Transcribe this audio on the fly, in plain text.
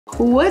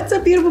What's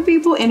up, beautiful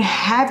people, and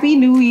happy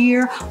new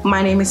year.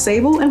 My name is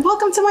Sable and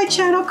welcome to my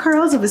channel,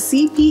 Curls of a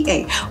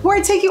CPA, where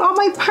I take you on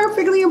my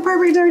perfectly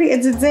imperfect journey.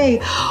 And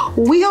today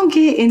we gonna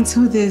get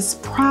into this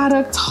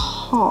product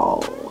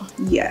haul.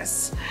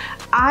 Yes,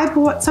 I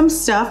bought some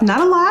stuff, not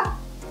a lot,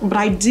 but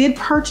I did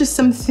purchase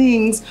some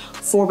things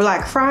for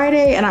Black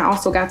Friday, and I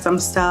also got some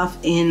stuff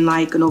in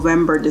like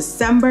November,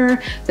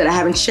 December that I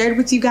haven't shared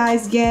with you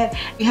guys yet.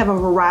 We have a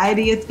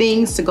variety of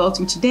things to go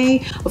through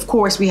today. Of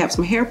course, we have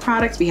some hair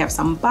products, we have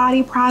some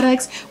body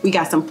products, we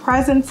got some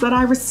presents that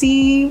I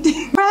received.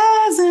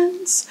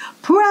 Presents,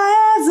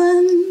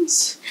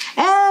 presents,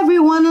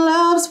 everyone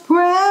loves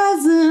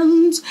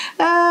presents,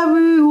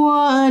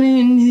 everyone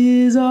in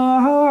his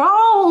or her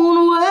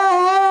own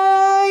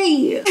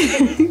way.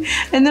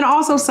 And then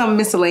also some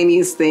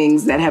miscellaneous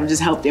things that have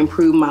just helped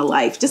improve my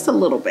life just a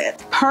little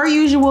bit. Per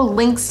usual,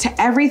 links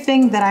to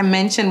everything that I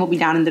mentioned will be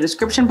down in the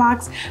description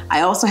box.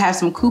 I also have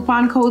some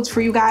coupon codes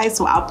for you guys,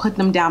 so I'll put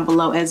them down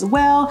below as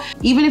well.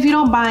 Even if you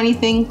don't buy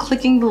anything,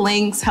 clicking the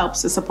links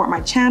helps to support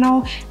my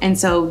channel. And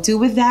so do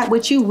with that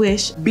what you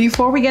wish.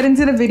 Before we get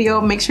into the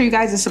video, make sure you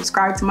guys are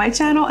subscribed to my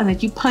channel and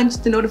that you punch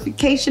the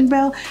notification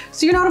bell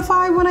so you're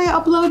notified when I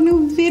upload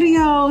new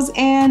videos.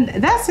 And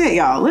that's it,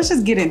 y'all. Let's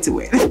just get into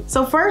it.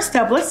 So first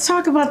up, let's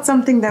talk about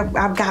something that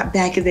I've got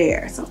back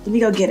there. So let me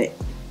go get it.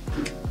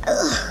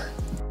 Ugh.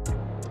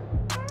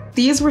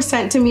 These were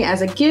sent to me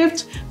as a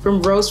gift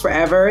from Rose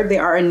Forever. They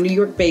are a New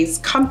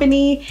York-based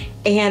company,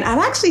 and I've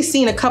actually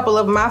seen a couple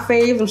of my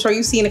faves. I'm sure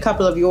you've seen a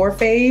couple of your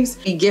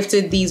faves be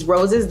gifted these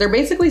roses. They're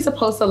basically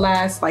supposed to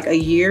last like a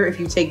year if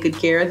you take good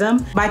care of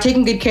them. By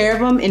taking good care of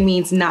them, it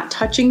means not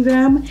touching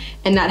them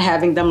and not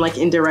having them like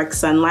in direct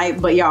sunlight.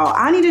 But y'all,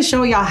 I need to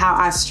show y'all how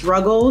I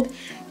struggled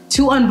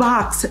to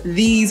unbox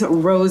these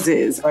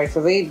roses. All right,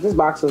 so this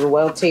box was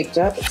well taped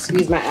up.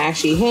 Excuse my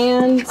ashy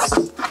hands.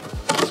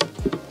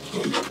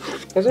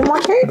 Is there more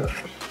tape?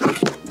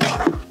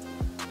 How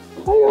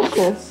do you open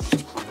this?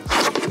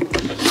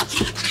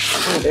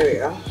 Oh, there we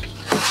go.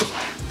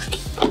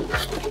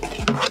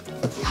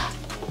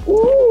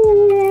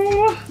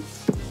 Ooh,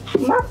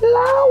 my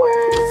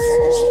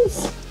flowers.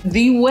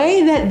 The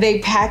way that they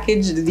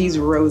packaged these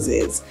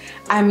roses,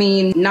 I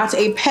mean, not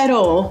a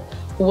petal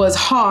was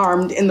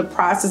harmed in the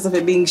process of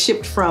it being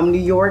shipped from New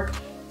York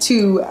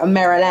to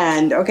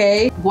Maryland,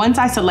 okay? Once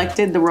I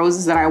selected the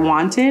roses that I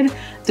wanted,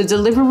 the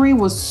delivery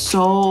was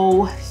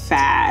so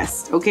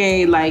fast,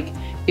 okay? Like,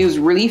 it was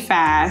really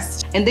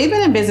fast. And they've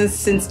been in business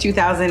since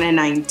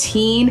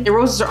 2019. The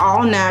roses are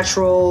all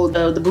natural,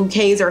 the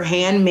bouquets are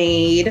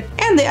handmade,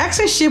 and they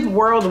actually ship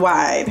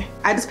worldwide.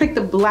 I just picked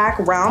the black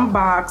round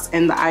box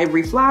and the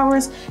ivory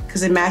flowers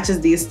because it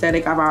matches the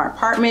aesthetic of our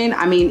apartment.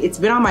 I mean, it's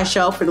been on my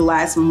shelf for the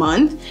last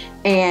month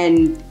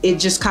and it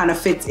just kind of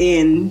fits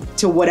in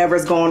to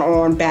whatever's going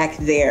on back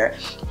there.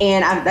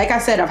 And like I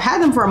said, I've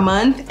had them for a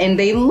month and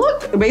they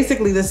look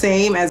basically the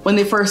same as when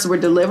they first were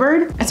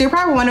delivered. And so you're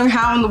probably wondering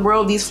how in the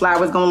world these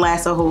flowers gonna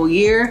last a whole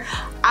year.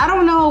 I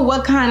don't know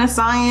what kind of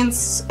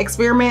science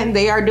experiment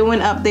they are doing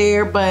up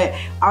there, but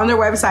on their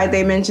website,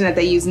 they mentioned that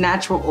they use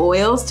natural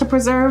oils to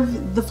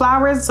preserve the flowers.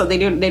 So they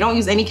don't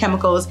use any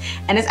chemicals,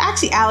 and it's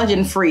actually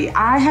allergen free.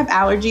 I have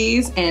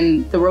allergies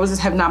and the roses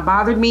have not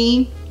bothered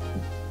me.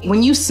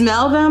 When you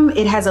smell them,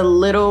 it has a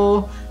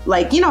little,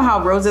 like, you know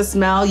how roses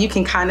smell? You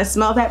can kind of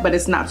smell that, but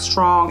it's not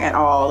strong at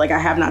all. Like, I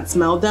have not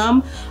smelled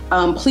them.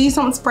 Please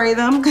don't spray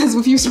them, because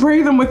if you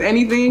spray them with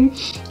anything,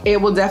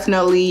 it will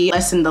definitely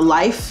lessen the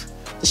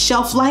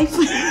shelf life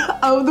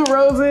of the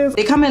roses.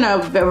 They come in a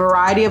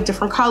variety of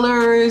different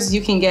colors.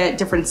 You can get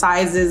different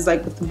sizes,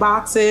 like with the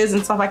boxes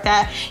and stuff like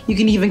that. You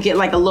can even get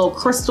like a little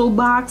crystal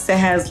box that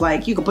has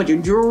like, you can put your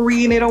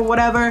jewelry in it or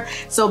whatever.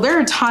 So there are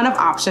a ton of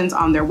options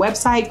on their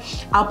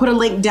website. I'll put a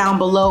link down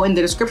below in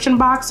the description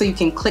box so you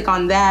can click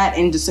on that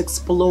and just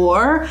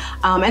explore.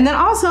 And then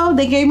also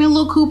they gave me a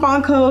little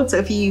coupon code. So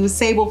if you use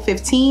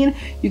Sable15,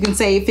 you can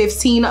save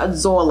 15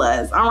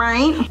 Zolas, all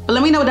right? But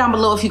let me know down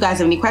below if you guys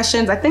have any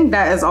questions. I think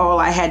that is all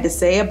I had to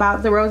say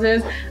about the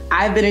roses.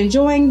 I've been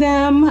enjoying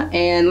them,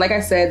 and like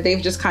I said,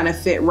 they've just kind of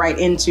fit right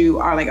into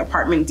our like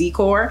apartment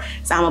decor.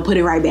 So I'm gonna put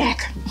it right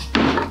back.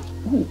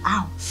 Ooh,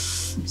 ow,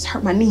 just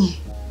hurt my knee.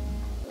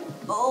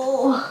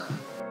 Oh.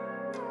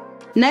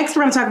 Next,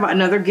 we're gonna talk about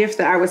another gift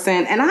that I was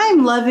sent, and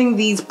I'm loving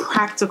these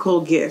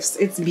practical gifts.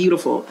 It's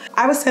beautiful.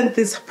 I was sent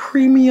this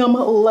premium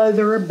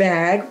leather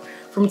bag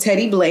from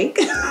Teddy Blake.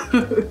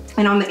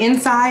 And on the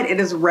inside, it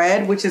is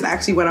red, which is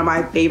actually one of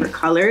my favorite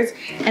colors.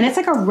 And it's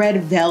like a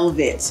red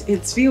velvet.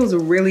 It feels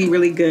really,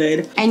 really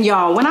good. And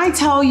y'all, when I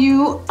tell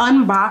you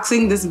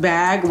unboxing this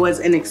bag was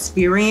an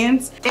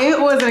experience, it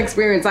was an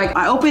experience. Like,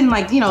 I opened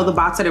like, you know, the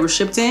box that it was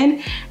shipped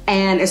in.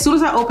 And as soon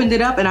as I opened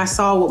it up and I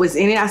saw what was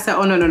in it, I said,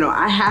 oh, no,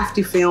 I have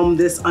to film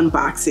this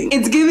unboxing.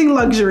 It's giving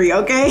luxury,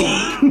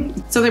 okay?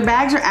 So their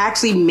bags are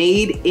actually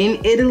made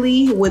in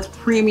Italy with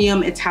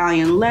premium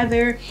Italian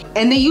leather.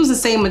 And they use the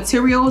same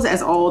materials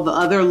as all the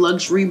other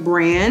luxury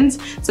brands.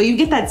 So you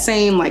get that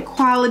same like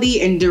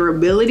quality and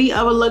durability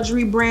of a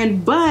luxury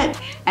brand, but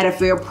at a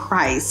fair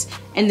price.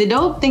 And the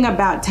dope thing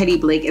about Teddy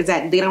Blake is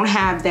that they don't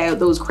have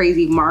those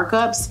crazy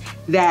markups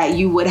that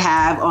you would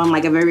have on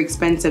like a very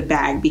expensive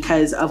bag,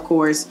 because of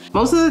course,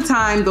 most of the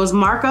time those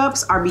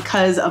markups are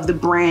because of the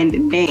brand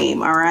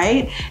name, all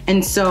right?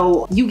 And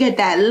so you get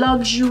that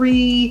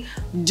luxury,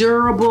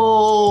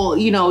 durable,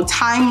 you know,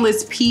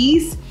 timeless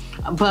piece,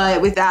 but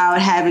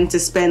without having to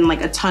spend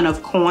like a ton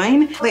of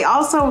coin. They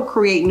also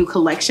create new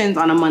collections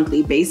on a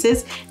monthly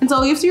basis. And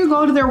so if you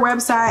go to their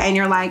website and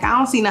you're like, I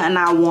don't see nothing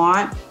I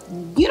want,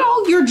 you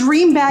know, your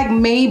dream bag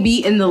may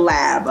be in the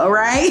lab, all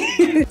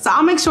right? So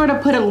I'll make sure to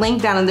put a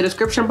link down in the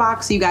description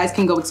box so you guys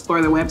can go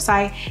explore their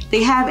website.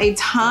 They have a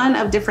ton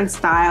of different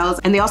styles,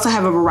 and they also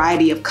have a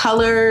variety of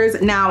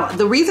colors. Now,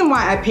 the reason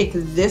why I picked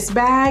this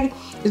bag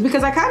is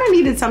because I kind of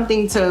needed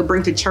something to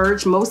bring to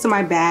church. Most of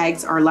my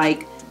bags are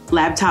like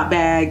laptop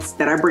bags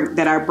that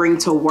I bring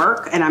to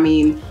work. And I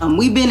mean,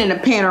 we've been in a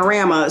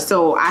panorama,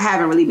 so I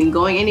haven't really been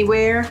going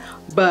anywhere,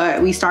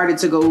 but we started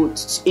to go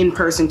in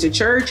person to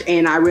church,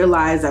 and I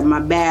realized that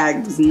my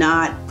bag was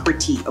not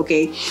pretty,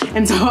 okay?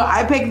 And so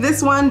I picked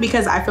this one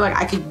because I feel like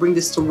I could bring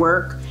this to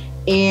work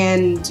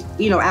and,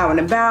 you know, out and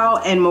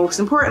about. And most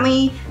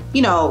importantly,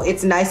 you know,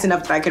 it's nice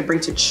enough that I could bring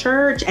to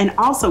church. And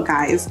also,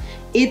 guys,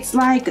 it's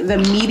like the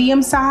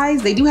medium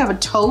size. They do have a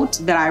tote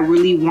that I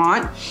really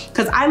want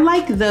because I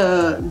like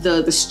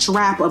the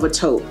strap of a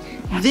tote.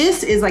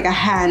 This is like a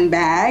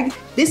handbag.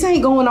 This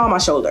ain't going on my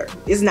shoulder.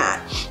 It's not.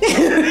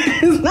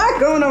 It's not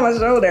going on my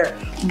shoulder.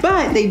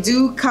 But they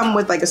do come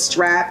with like a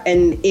strap,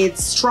 and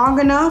it's strong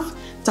enough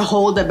to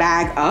hold the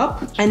bag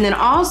up. And then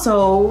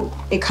also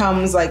it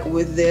comes like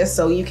with this,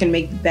 so you can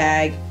make the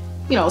bag,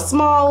 you know,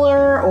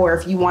 smaller, or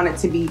if you want it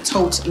to be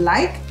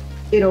tote-like,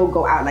 it'll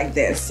go out like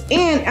this.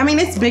 And I mean,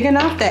 it's big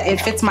enough that it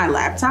fits my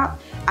laptop.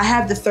 I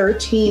have the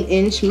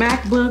 13-inch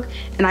MacBook,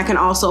 and I can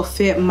also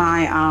fit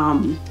my,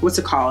 what's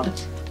it called?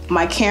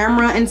 My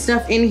camera and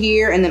stuff in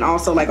here, and then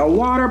also like a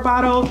water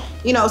bottle,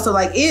 you know, so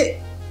like it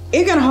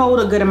can hold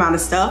a good amount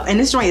of stuff. And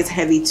this joint is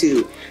heavy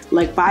too.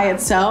 Like by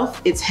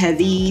itself, it's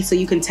heavy, so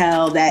you can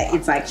tell that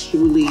it's like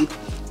truly,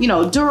 you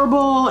know,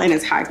 durable and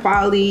it's high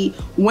quality.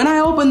 When I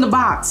opened the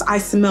box, I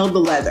smelled the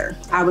leather.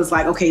 I was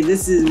like, okay,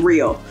 this is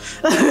real.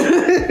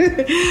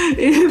 This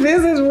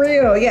is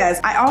real, yes.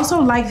 I also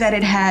like that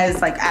it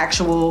has like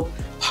actual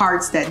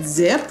parts that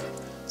zip,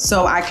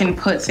 so I can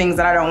put things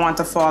that I don't want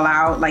to fall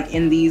out like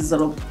in these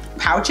little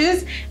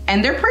pouches,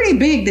 and they're pretty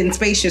big and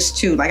spacious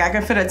too. Like I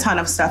can fit a ton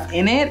of stuff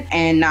in it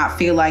and not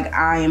feel like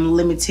I am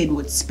limited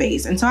with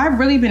space. And so I've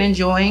really been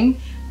enjoying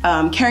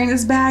carrying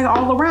this bag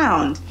all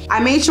around.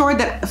 I made sure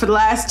that for the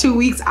last 2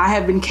 weeks, I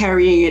have been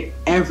carrying it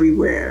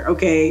everywhere,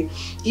 okay?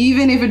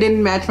 Even if it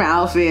didn't match my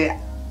outfit,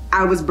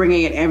 I was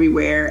bringing it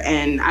everywhere,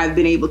 and I've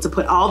been able to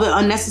put all the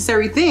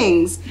unnecessary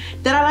things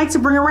that I like to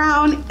bring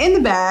around in the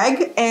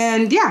bag.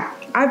 And yeah,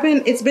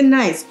 it's been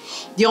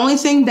nice. The only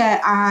thing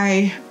that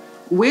I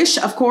wish,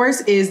 of course,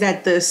 is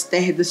that the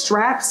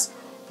straps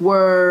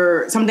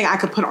were something I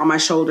could put on my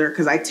shoulder,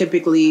 because I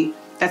typically,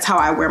 that's how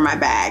I wear my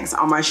bags,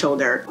 on my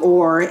shoulder.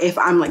 Or if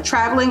I'm like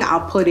traveling,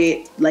 I'll put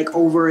it like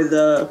over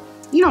the,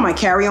 you know, my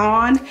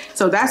carry-on.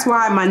 So that's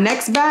why my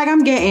next bag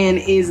I'm getting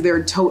is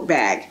their tote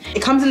bag.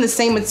 It comes in the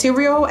same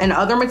material and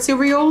other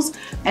materials.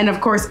 And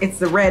of course it's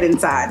the red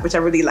inside, which I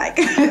really like.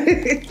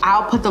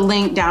 I'll put the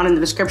link down in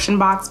the description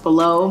box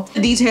below.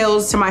 The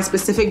details to my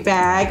specific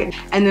bag,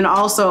 and then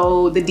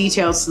also the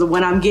details to the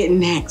one I'm getting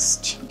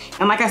next.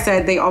 And like I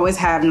said, they always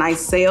have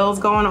nice sales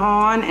going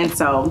on, and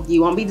so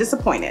you won't be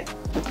disappointed.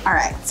 All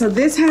right, so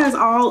this has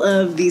all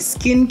of the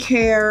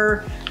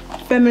skincare,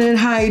 feminine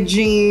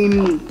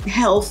hygiene,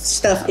 health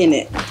stuff in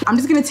it. I'm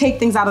just gonna take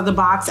things out of the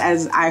box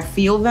as I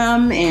feel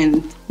them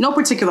in no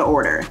particular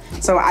order.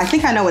 So I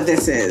think I know what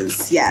this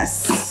is,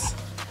 yes.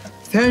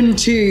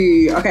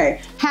 Fenty,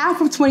 okay.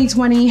 Half of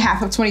 2020,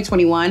 half of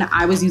 2021,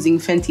 I was using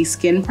Fenty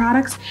skin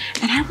products,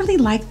 and I really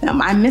like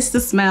them. I miss the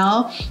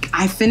smell.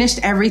 I finished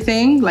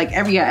everything, like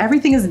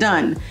everything is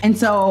done. And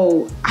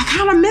so I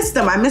kind of miss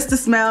them. I miss the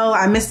smell,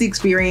 I miss the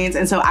experience.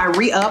 And so I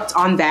re-upped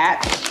on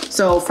that.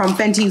 So from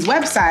Fenty's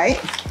website,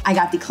 I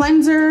got the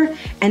cleanser,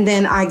 and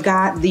then I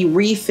got the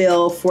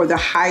refill for the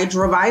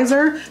Hydra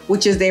Vizor,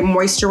 which is their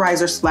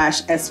moisturizer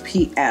 /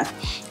 SPF.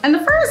 And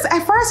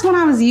at first when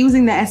I was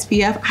using the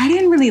SPF, I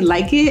didn't really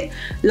like it.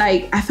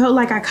 Like, I felt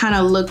like I kind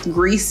of looked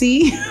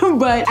greasy,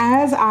 but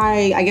as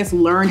I guess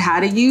learned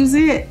how to use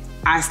it,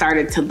 I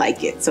started to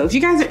like it. So if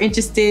you guys are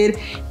interested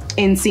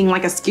in seeing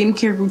like a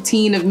skincare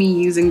routine of me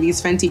using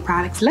these Fenty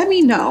products, let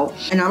me know,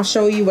 and I'll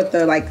show you what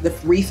the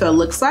refill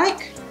looks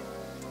like.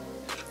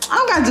 I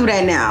don't gotta do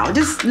that now.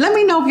 Just let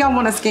me know if y'all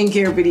want a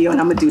skincare video,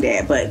 and I'm gonna do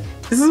that. But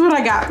this is what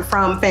I got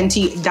from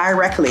Fenty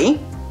directly.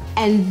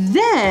 And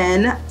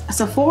then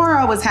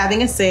Sephora was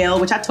having a sale,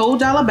 which I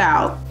told y'all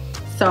about.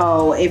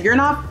 So if you're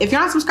not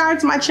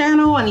subscribed to my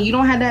channel and you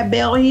don't have that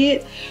bell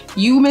hit,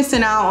 you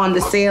missing out on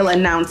the sale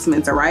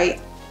announcements, all right?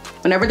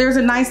 whenever there's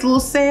a nice little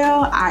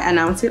sale, I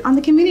announce it on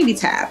the community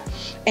tab.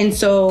 And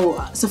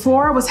so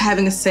Sephora was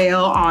having a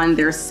sale on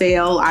their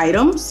sale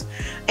items.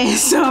 And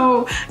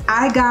so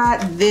I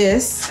got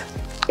this.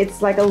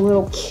 It's like a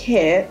little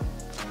kit.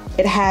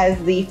 It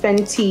has the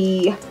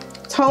Fenty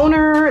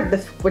toner,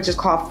 which is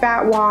called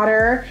Fat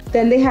Water.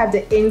 Then they have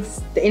the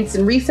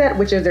Instant Reset,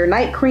 which is their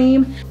night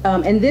cream.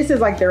 And this is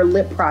like their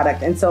lip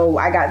product. And so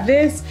I got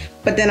this,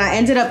 but then I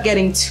ended up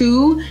getting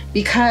two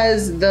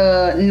because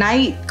the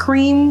night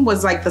cream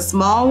was like the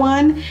small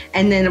one.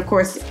 And then of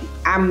course,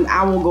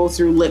 I will go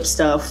through lip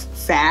stuff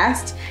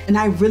fast. And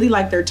I really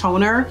like their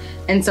toner.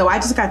 And so I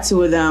just got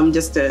two of them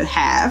just to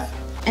have.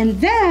 And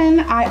then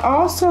I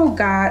also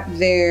got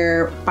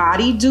their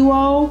body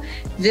duo.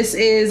 This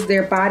is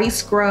their body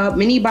scrub,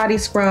 mini body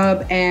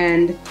scrub,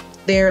 and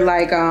their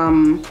like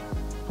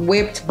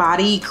whipped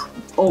body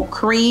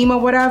cream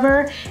or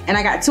whatever. And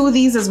I got two of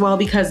these as well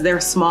because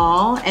they're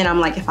small. And I'm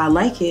like, if I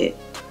like it,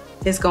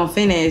 it's gonna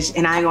finish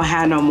and I ain't gonna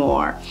have no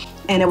more.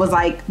 And it was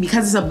like,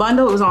 because it's a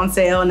bundle, it was on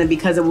sale. And then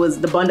because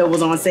the bundle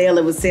was on sale,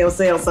 it was sale.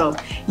 So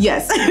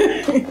yes.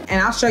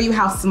 And I'll show you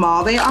how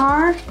small they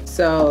are.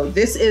 So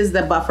this is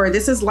the buffer.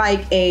 This is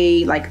like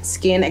a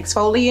skin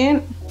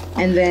exfoliant.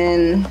 And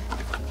then,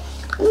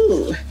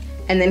 ooh,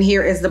 and then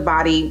here is the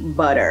body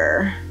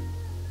butter.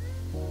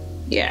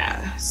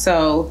 Yeah,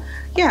 so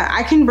yeah,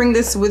 I can bring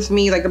this with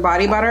me, like the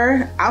body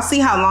butter. I'll see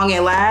how long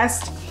it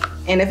lasts.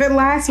 And if it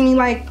lasts me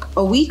like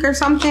a week or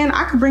something,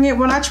 I could bring it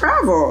when I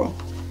travel.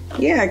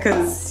 Yeah,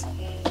 because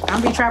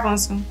I'll be traveling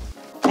soon.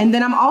 And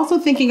then I'm also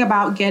thinking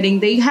about getting,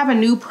 they have a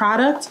new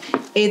product.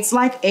 It's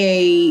like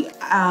an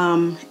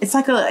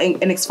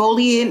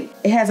exfoliant.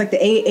 It has like the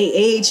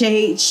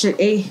AHAs.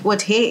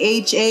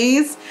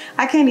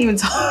 I can't even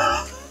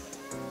talk.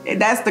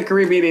 That's the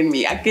Caribbean in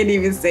me. I can't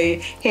even say,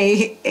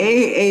 hey,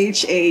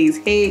 AHAs.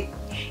 Hey,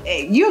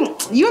 you know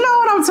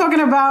what I'm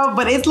talking about,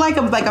 but it's like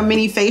a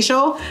mini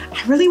facial.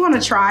 I really want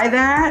to try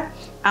that.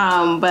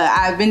 But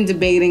I've been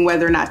debating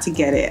whether or not to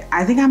get it.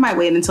 I think I might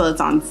wait until it's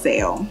on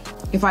sale.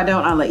 If I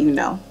don't, I'll let you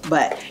know.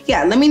 But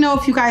yeah, let me know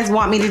if you guys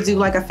want me to do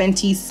like a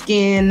Fenty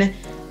skin,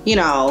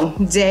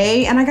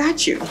 day, and I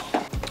got you.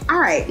 All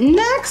right,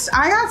 next,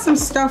 I got some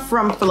stuff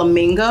from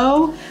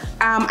Flamingo.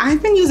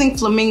 I've been using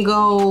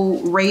Flamingo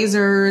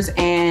razors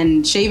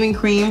and shaving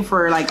cream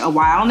for like a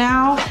while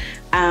now.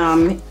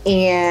 And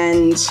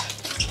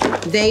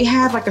they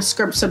have like a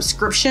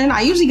subscription.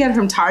 I usually get it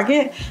from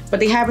Target, but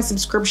they have a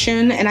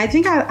subscription. And I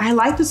think I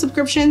like the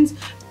subscriptions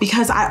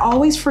because I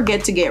always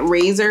forget to get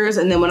razors.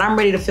 And then when I'm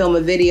ready to film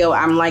a video,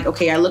 I'm like,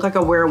 okay, I look like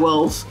a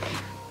werewolf.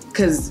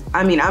 Cause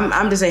I mean,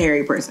 I'm just a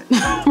hairy person.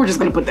 We're just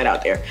gonna put that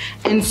out there.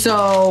 And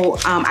so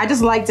I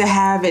just like to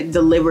have it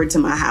delivered to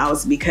my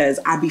house because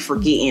I be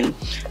forgetting.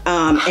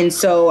 And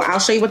so I'll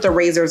show you what the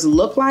razors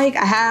look like.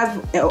 I have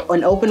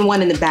an open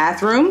one in the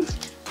bathroom.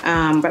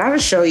 But I'll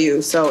just show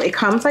you. So it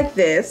comes like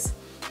this.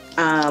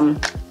 And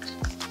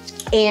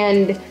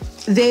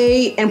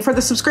for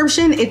the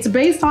subscription, it's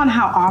based on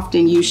how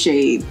often you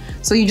shave.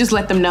 So you just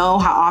let them know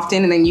how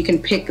often, and then you can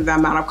pick the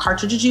amount of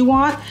cartridges you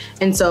want.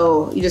 And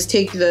so you just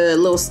take the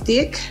little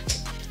stick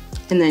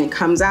and then it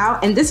comes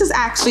out. And this is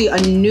actually a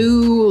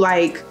new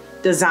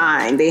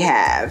design they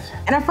have.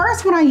 And at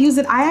first when I used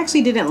it, I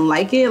actually didn't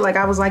like it.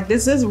 I was like,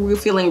 this is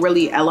feeling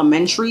really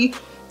elementary.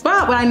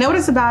 But what I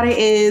noticed about it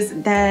is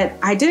that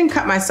I didn't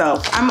cut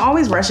myself. I'm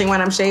always rushing when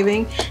I'm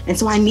shaving. And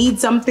so I need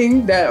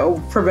something that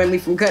will prevent me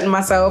from cutting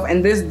myself.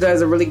 And this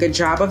does a really good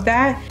job of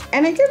that.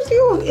 And it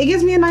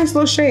gives me a nice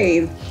little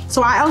shave.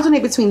 So I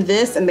alternate between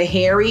this and the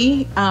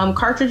hairy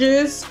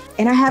cartridges.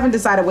 And I haven't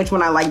decided which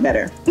one I like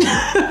better.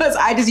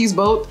 I just use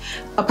both.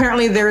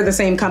 Apparently they're the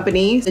same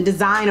company. The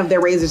design of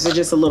their razors is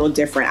just a little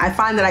different. I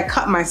find that I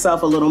cut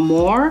myself a little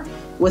more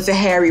with the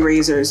hairy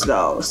razors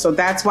though. So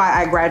that's why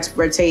I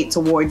gravitate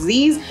towards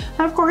these.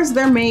 And of course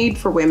they're made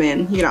for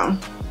women,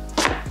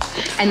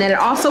 And then it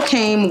also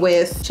came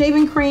with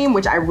shaving cream,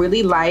 which I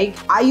really like.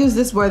 I use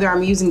this whether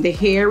I'm using the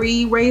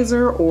hairy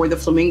razor or the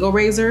Flamingo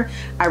razor.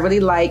 I really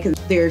like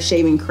their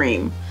shaving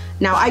cream.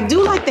 Now I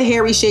do like the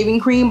hairy shaving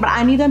cream, but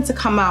I need them to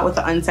come out with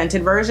the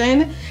unscented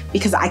version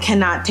because I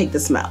cannot take the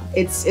smell.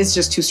 It's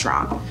just too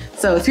strong.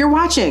 So if you're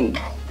watching,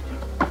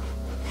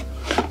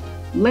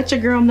 let your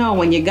girl know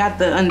when you got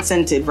the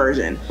unscented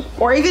version.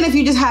 Or even if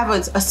you just have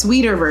a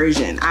sweeter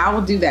version, I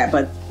will do that,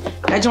 but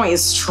that joint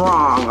is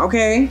strong,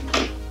 okay?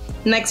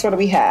 Next, what do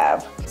we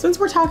have? Since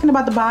we're talking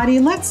about the body,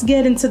 let's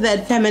get into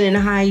that feminine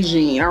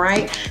hygiene, all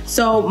right?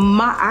 So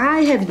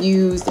I have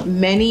used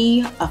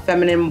many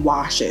feminine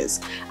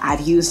washes.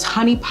 I've used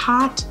Honey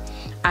Pot,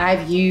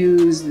 I've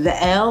used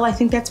the L, I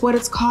think that's what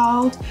it's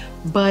called,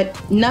 but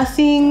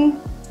nothing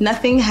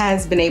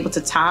has been able to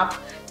top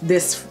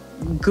this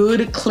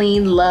Good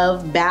Clean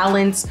Love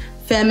Balance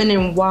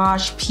feminine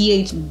wash,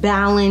 pH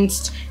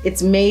balanced.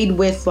 It's made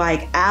with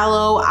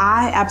aloe.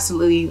 I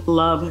absolutely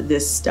love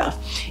this stuff,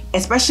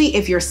 especially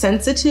if you're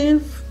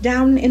sensitive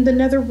down in the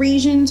nether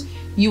regions.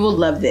 You will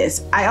love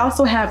this. I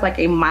also have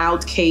a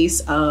mild case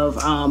of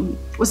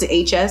what's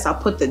it, HS. I'll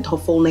put the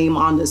full name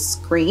on the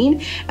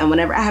screen, and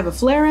whenever I have a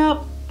flare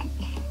up,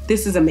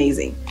 This is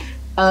amazing.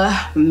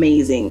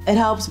 Amazing. It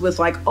helps with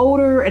like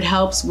odor. It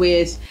helps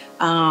with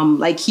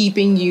like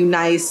keeping you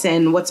nice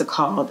and what's it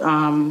called?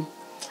 I'm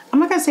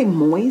not gonna say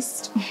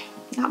moist.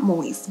 Not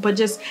moist, but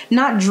just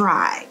not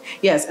dry.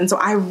 Yes, and so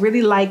I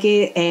really like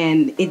it,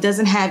 and it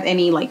doesn't have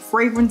any like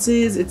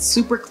fragrances. It's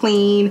super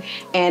clean,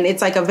 and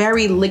it's like a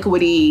very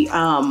liquidy,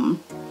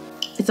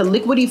 it's a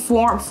liquidy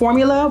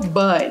formula,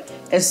 but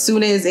as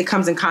soon as it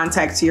comes in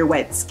contact to your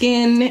wet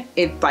skin,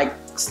 it like,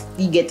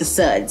 you get the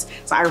suds.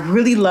 So I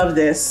really love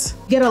this.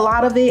 You get a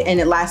lot of it and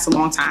it lasts a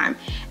long time.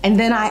 And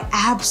then I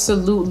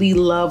absolutely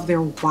love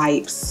their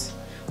wipes.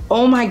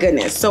 Oh my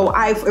goodness. So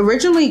I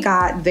originally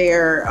got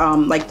their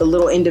like the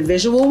little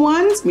individual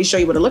ones. Let me show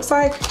you what it looks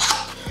like.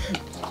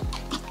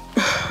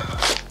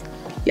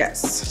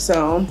 Yes,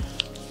 so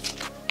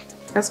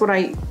that's what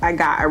I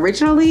got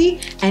originally.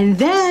 And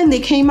then they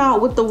came out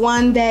with the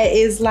one that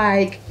is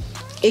like,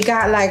 it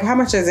got like, how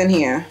much is in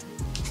here?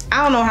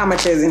 I don't know how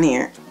much is in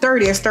here.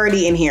 30, it's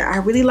 30 in here. I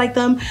really like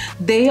them.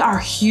 They are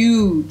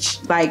huge.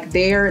 Like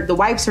the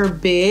wipes are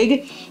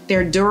big.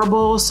 They're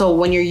durable. So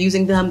when you're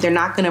using them, they're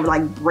not gonna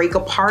like break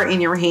apart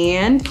in your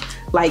hand.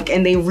 Like,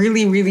 and they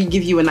really, really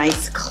give you a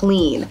nice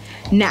clean.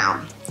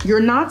 Now, you're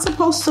not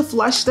supposed to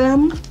flush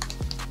them,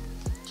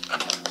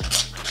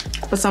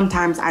 but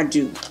sometimes I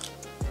do,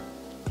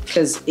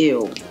 cause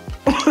ew.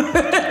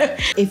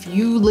 If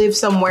you live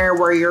somewhere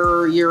where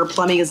your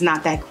plumbing is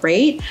not that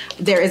great,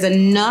 there is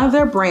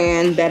another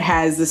brand that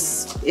has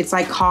this, it's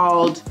like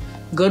called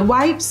Good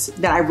Wipes,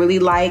 that I really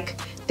like.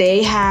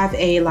 They have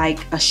a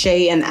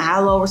shea and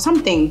aloe or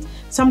something.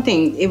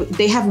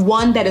 They have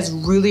one that is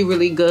really,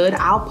 really good.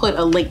 I'll put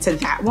a link to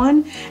that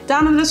one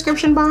down in the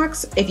description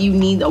box if you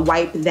need a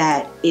wipe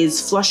that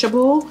is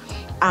flushable.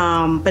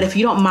 But if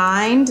you don't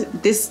mind,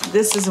 this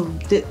is,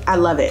 I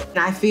love it. And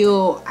I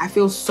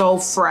feel so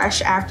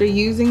fresh after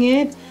using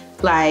it.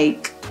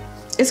 Like,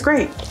 it's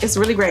great. It's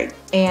really great.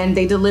 And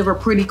they deliver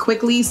pretty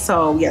quickly.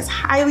 So yes,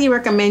 highly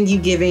recommend you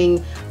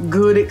giving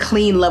Good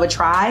Clean Love a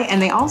try.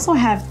 And they also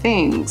have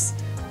things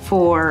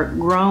for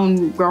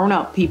grown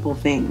up people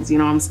things. You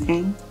know what I'm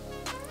saying?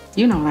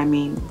 You know what I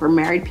mean? For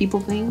married people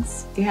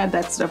things. They have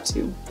that stuff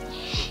too.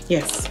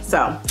 Yes,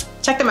 so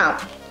check them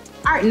out.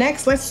 All right,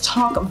 next, let's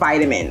talk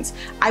vitamins.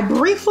 I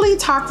briefly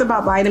talked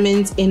about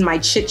vitamins in my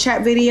chit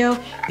chat video.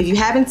 If you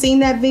haven't seen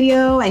that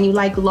video and you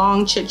like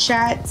long chit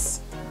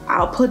chats,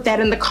 I'll put that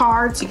in the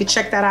cards. You can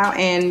check that out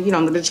and, you know,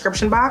 in the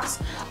description box.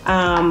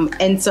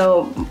 And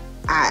so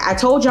I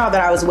told y'all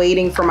that I was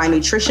waiting for my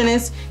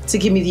nutritionist to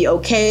give me the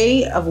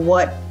okay of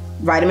what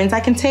vitamins I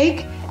can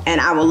take, and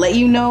I will let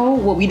you know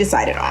what we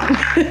decided on.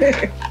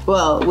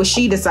 Well, what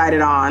she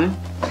decided on,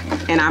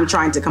 and I'm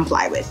trying to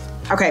comply with.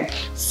 Okay,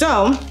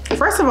 so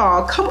first of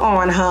all, come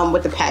on, hum,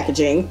 with the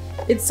packaging.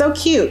 It's so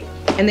cute.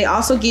 And they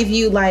also give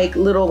you like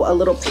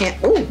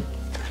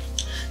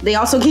they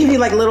also give you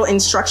like little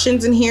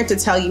instructions in here to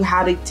tell you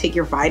how to take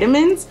your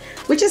vitamins,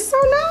 which is so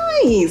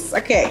nice.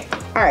 Okay,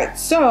 all right,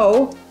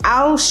 so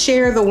I'll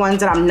share the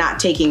ones that I'm not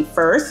taking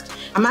first.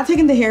 I'm not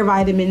taking the hair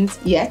vitamins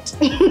yet.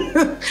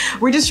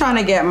 We're just trying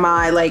to get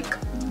my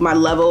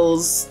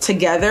levels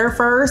together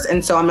first,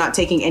 and so I'm not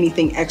taking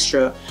anything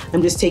extra.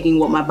 I'm just taking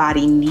what my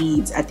body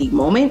needs at the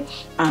moment.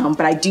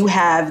 But I do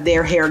have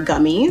their hair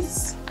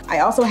gummies. I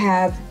also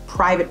have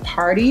Private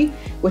Party,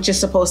 which is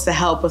supposed to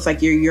help with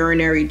like your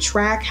urinary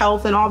tract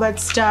health and all that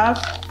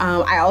stuff.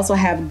 I also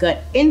have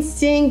Gut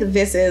Instinct.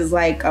 This is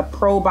like a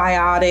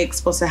probiotic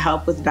supposed to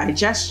help with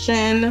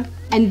digestion.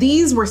 And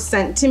these were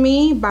sent to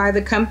me by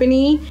the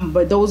company,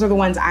 but those are the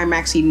ones I'm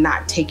actually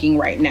not taking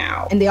right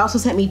now. And they also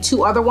sent me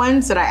 2 other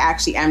ones that I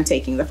actually am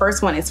taking. The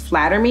first one is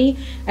Flatter Me,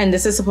 and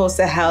this is supposed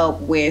to help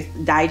with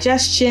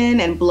digestion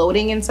and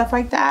bloating and stuff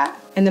like that.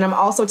 And then I'm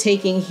also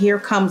taking Here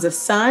Comes the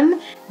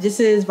Sun. This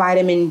is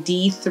vitamin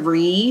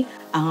D3.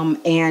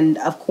 And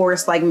of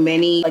course, like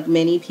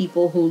many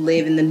people who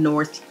live in the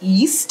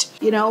Northeast,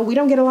 you know, we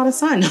don't get a lot of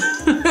sun.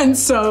 And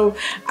so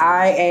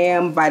I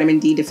am vitamin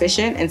D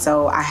deficient. And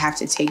so I have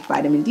to take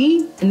vitamin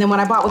D. And then when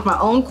I bought with my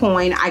own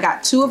coin, I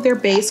got 2 of their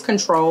base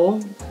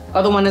control.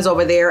 Other one is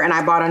over there, and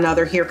I bought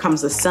another Here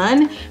Comes the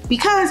Sun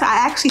because I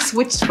actually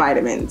switched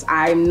vitamins.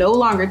 I'm no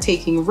longer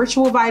taking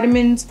Ritual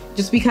vitamins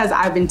just because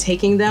I've been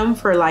taking them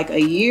for like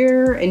a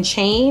year and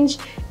change,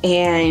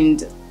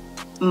 and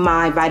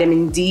my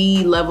vitamin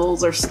D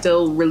levels are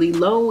still really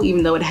low,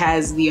 even though it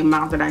has the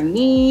amount that I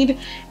need.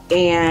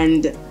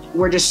 And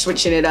we're just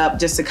switching it up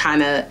just to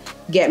kind of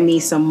get me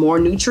some more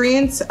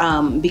nutrients,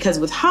 because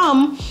with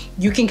Hum,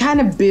 you can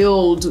kind of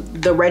build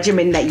the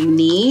regimen that you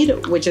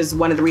need, which is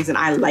one of the reasons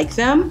I like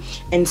them.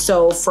 And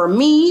so for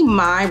me,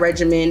 my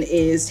regimen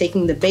is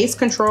taking the base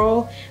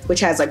control, which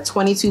has like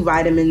 22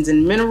 vitamins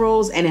and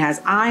minerals, and it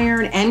has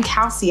iron and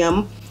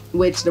calcium,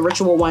 which the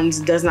Ritual ones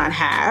does not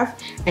have.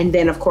 And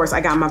then of course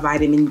I got my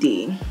vitamin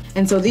D.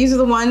 And so these are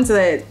the ones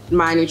that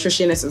my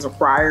nutritionist is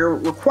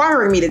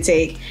requiring me to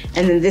take.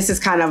 And then this is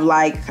kind of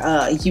like,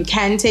 you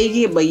can take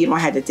it, but you don't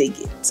have to take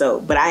it.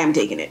 So, but I am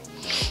taking it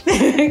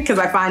because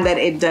I find that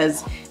it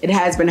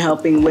has been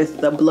helping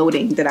with the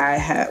bloating that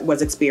I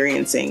was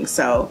experiencing.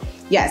 So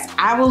yes,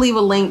 I will leave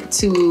a link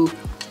to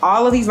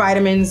all of these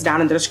vitamins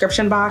down in the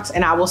description box,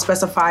 and I will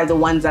specify the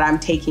ones that I'm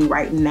taking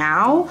right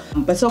now.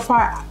 But so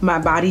far, my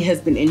body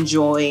has been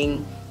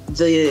enjoying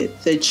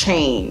the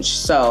change.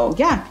 So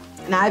yeah,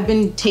 and I've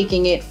been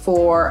taking it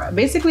for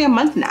basically a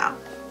month now.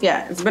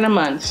 Yeah, it's been a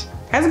month.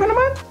 Has it been a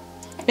month?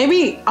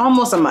 Maybe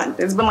almost a month.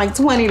 It's been like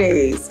 20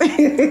 days.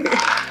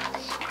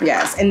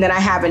 Yes, and then I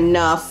have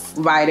enough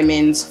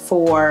vitamins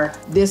for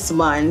this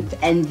month,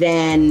 and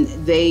then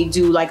they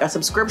do like a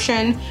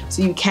subscription,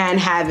 so you can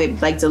have it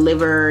like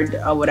delivered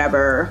or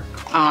whatever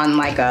on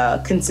like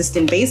a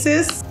consistent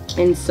basis.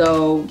 And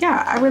so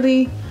yeah,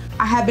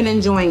 I have been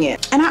enjoying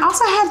it. And I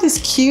also have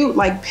this cute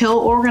like pill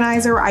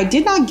organizer. I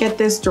did not get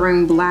this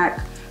during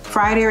Black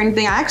Friday or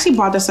anything. I actually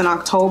bought this in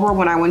October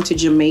when I went to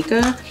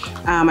Jamaica,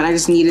 and I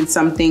just needed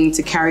something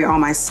to carry all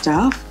my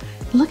stuff.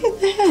 Look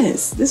at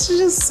this. This is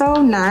just so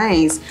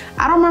nice.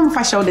 I don't remember if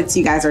I showed it to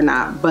you guys or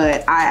not,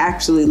 but I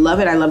actually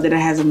love it. I love that it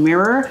has a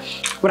mirror.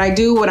 What I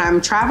do when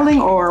I'm traveling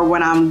or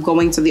when I'm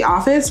going to the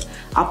office,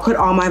 I'll put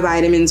all my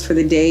vitamins for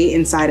the day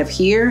inside of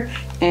here,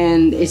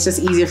 and it's just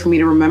easier for me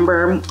to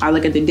remember. I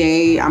look at the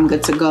day, I'm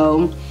good to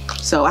go.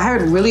 So I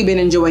have really been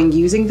enjoying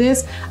using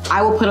this.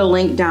 I will put a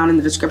link down in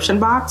the description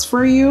box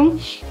for you.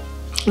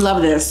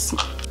 Love this.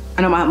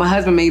 I know my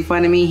husband made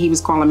fun of me. He was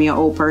calling me an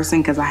old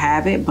person because I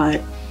have it, but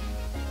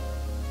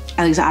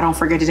at least I don't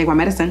forget to take my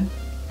medicine.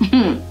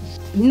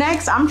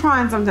 Next, I'm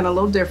trying something a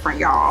little different,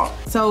 y'all.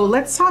 So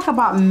let's talk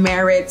about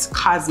Merit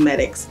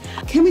Cosmetics.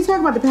 Can we talk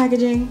about the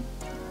packaging?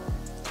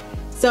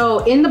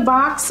 So in the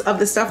box of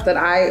the stuff that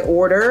I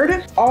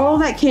ordered, all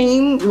that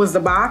came was the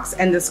box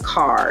and this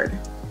card.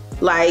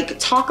 Like,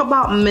 talk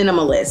about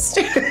minimalist.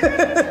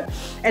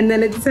 And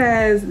then it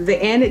says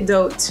the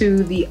antidote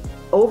to the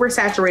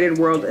oversaturated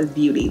world of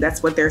beauty.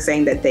 That's what they're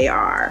saying that they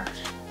are.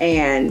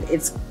 And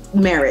it's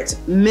Merit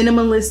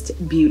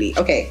Minimalist Beauty.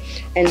 Okay,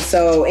 and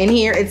so in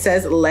here it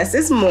says less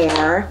is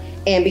more.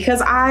 And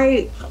because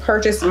I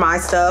purchased my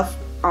stuff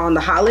on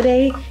the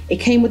holiday, it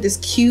came with this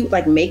cute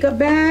like makeup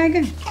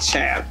bag.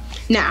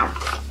 Now,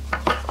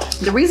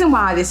 the reason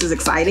why this is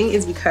exciting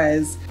is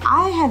because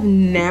I have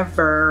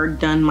never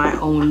done my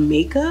own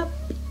makeup,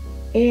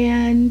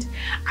 and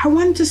I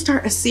wanted to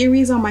start a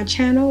series on my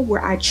channel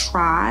where I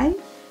try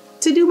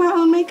to do my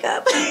own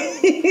makeup.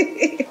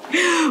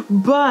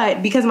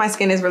 But because my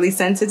skin is really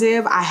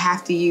sensitive, I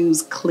have to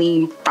use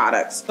clean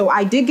products. So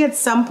I did get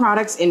some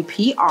products in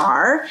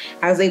PR.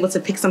 I was able to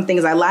pick some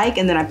things I like,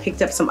 and then I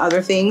picked up some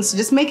other things to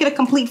just make it a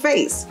complete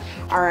face.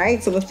 All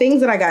right, so the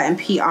things that I got in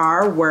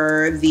PR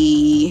were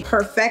the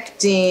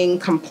Perfecting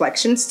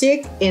Complexion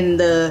Stick in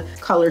the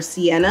color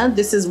Sienna.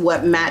 This is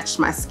what matched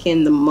my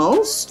skin the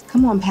most.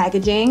 Come on,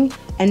 packaging.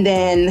 And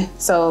then,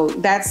 so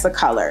that's the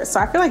color. So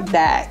I feel like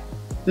that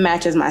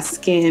matches my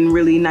skin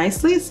really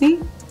nicely. See?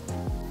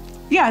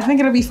 Yeah, I think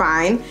it'll be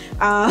fine.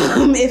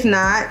 If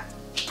not,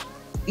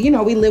 you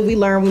know, we live, we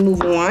learn, we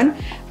move on.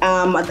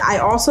 I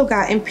also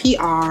got in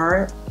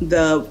PR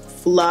the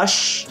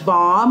Flush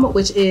Balm,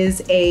 which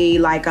is a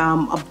like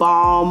a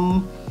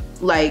balm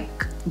like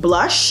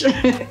blush.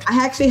 I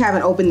actually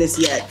haven't opened this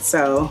yet,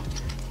 so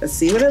let's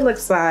see what it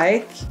looks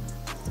like.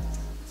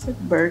 It's like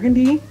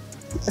burgundy.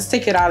 Let's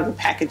take it out of the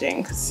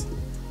packaging, 'cause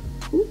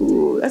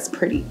ooh, that's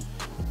pretty.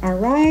 All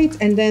right,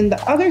 and then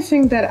the other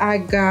thing that I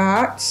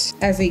got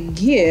as a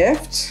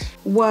gift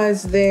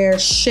was their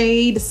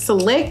Shade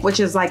Slick, which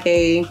is like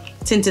a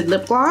tinted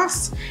lip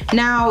gloss.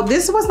 Now,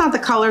 this was not the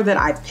color that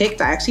I picked.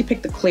 I actually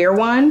picked the clear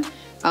one,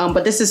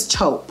 but this is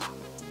taupe.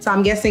 So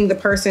I'm guessing the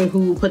person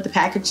who put the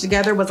package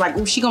together was like,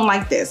 "Ooh, she gonna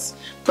like this."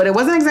 But it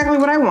wasn't exactly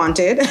what I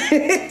wanted,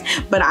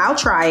 but I'll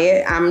try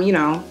it. You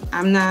know,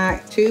 I'm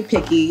not too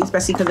picky,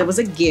 especially because it was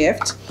a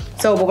gift.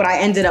 So, but what I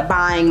ended up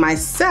buying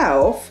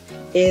myself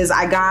is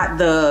I got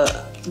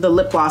the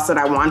lip gloss that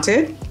I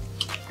wanted,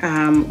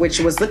 which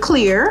was the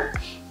clear,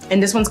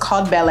 and this one's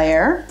called Bel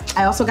Air.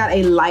 I also got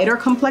a lighter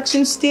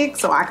complexion stick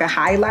so I could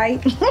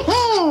highlight.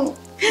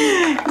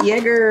 Yeah,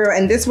 girl,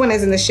 and this one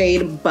is in the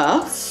shade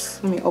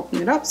Buff. Let me open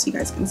it up so you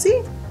guys can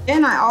see.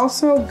 And I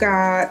also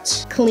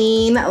got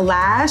Clean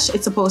Lash.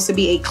 It's supposed to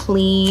be a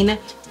clean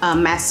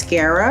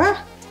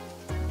mascara.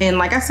 And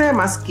like I said,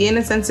 my skin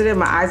is sensitive,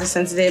 my eyes are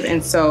sensitive,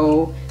 and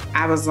so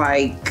I was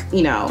like,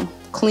 you know,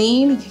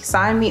 clean,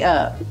 sign me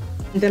up.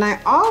 And then I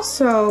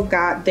also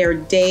got their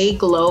Day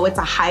Glow. It's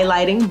a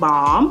highlighting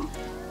balm.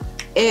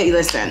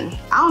 Listen,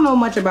 I don't know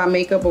much about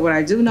makeup, but what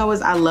I do know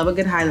is I love a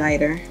good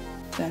highlighter.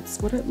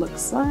 That's what it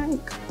looks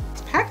like.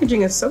 The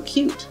packaging is so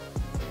cute.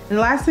 And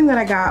the last thing that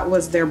I got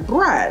was their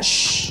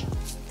brush.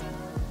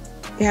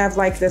 They have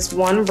like this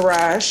one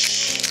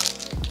brush.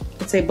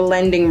 It's a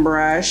blending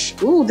brush.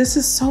 Ooh, this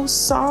is so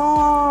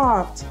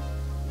soft.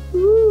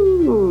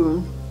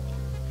 Ooh.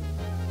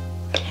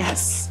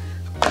 Yes.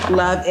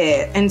 Love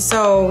it. And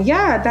so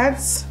yeah,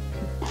 that's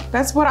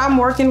that's what I'm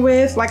working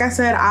with. Like I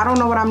said, I don't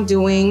know what I'm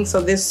doing,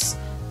 so this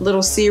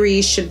little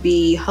series should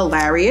be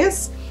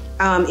hilarious.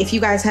 If you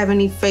guys have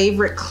any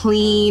favorite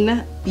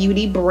clean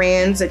beauty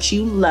brands that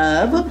you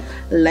love,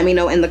 let me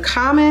know in the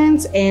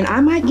comments and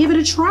I might give it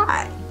a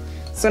try.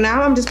 So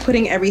now I'm just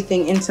putting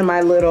everything into my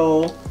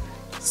little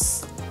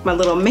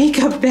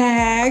makeup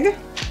bag.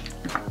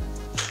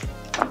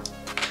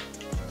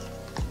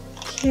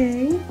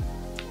 Okay.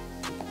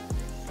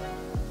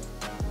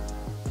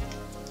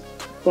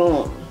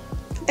 Boom.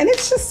 And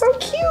it's just so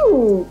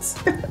cute.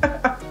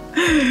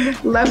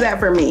 Love that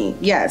for me.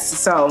 Yes,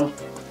 so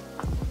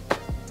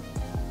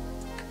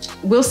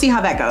we'll see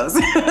how that goes.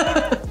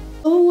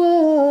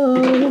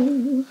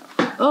 Oh,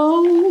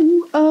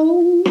 oh,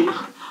 oh,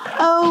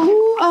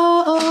 oh,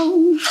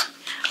 oh,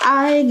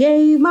 I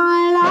gave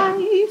my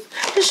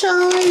life to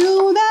show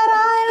you that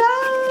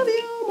I love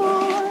you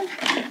more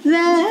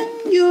than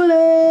you'll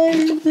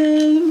ever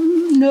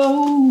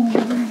know.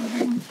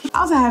 I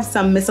also have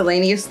some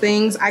miscellaneous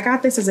things. I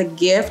got this as a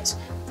gift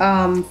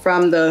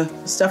from the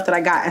stuff that I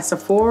got at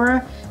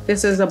Sephora.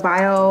 This is a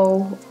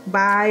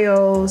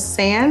Bio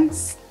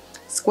Sans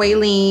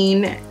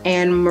Squalene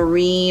and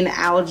Marine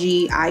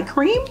Algae Eye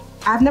Cream.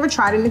 I've never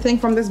tried anything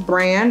from this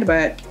brand,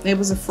 but it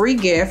was a free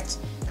gift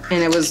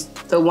and it was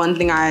the one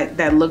thing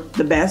that looked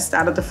the best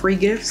out of the free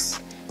gifts.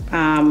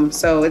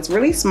 So it's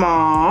really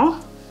small.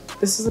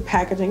 This is the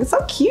packaging. It's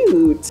so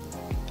cute. See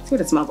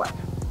what it smells like.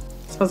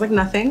 Smells like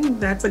nothing.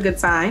 That's a good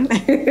sign.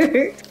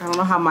 I don't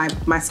know how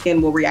my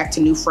skin will react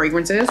to new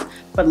fragrances,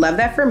 but love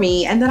that for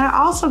me. And then I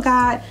also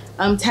got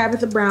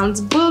Tabitha Brown's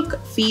book,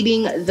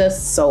 Feeding the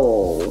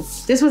Soul.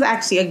 This was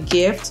actually a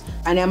gift,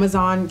 an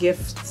Amazon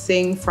gift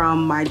thing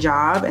from my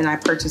job, and I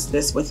purchased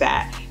this with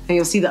that. And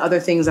you'll see the other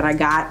things that I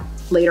got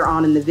later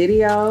on in the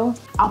video.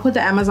 I'll put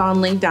the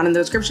Amazon link down in the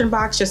description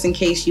box just in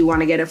case you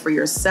want to get it for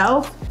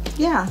yourself.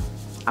 Yeah,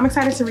 I'm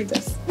excited to read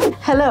this.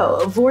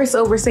 Hello,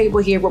 voiceover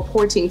Sable here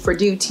reporting for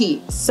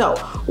duty. So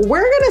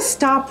we're gonna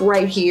stop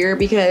right here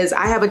because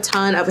I have a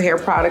ton of hair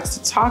products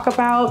to talk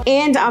about,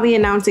 and I'll be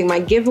announcing my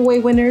giveaway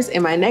winners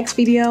in my next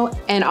video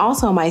and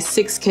also my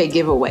 6K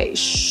giveaway.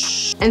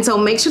 Shh. And so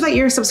make sure that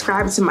you're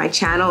subscribed to my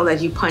channel,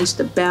 that you punch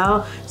the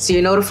bell so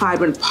you're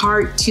notified when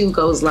part 2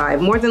 goes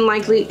live. More than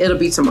likely, it'll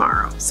be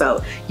tomorrow.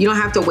 So you don't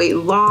have to wait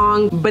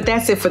long, but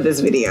that's it for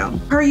this video.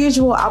 Per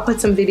usual, I'll put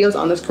some videos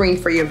on the screen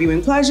for your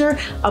viewing pleasure.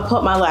 I'll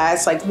put my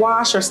last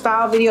wash or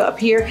style video up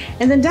here,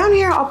 and then down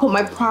here I'll put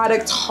my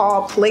product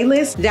haul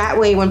playlist. That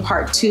way when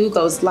part 2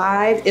 goes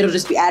live, it'll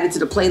just be added to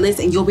the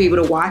playlist and you'll be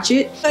able to watch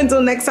it.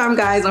 Until next time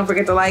guys, don't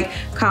forget to like,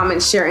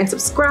 comment, share, and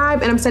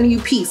subscribe, and I'm sending you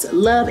peace,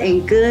 love,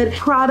 and good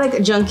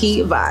product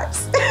junkie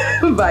vibes.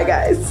 Bye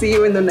guys, see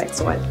you in the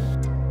next one.